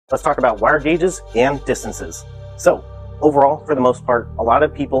let's talk about wire gauges and distances. So overall, for the most part, a lot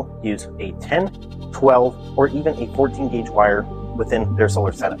of people use a 10, 12, or even a 14 gauge wire within their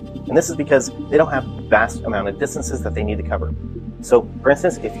solar setup. And this is because they don't have vast amount of distances that they need to cover. So for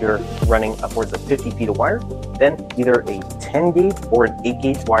instance, if you're running upwards of 50 feet of wire, then either a 10 gauge or an 8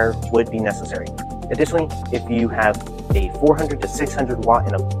 gauge wire would be necessary. Additionally, if you have a 400 to 600 watt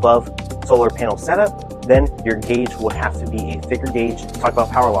and above solar panel setup, then your gauge will have to be a thicker gauge to talk about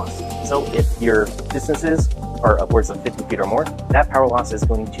power loss. So if your distances are upwards of 50 feet or more, that power loss is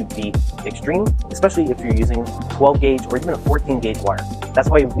going to be extreme, especially if you're using 12 gauge or even a 14 gauge wire. That's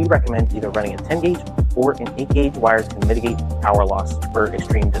why we recommend either running a 10 gauge or an 8 gauge wire to mitigate power loss for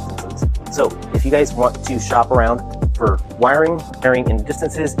extreme distances. So if you guys want to shop around for wiring, varying in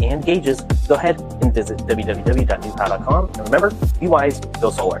distances and gauges, go ahead and visit www.newpow.com. And remember, be wise, go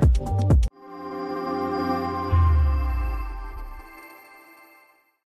solar.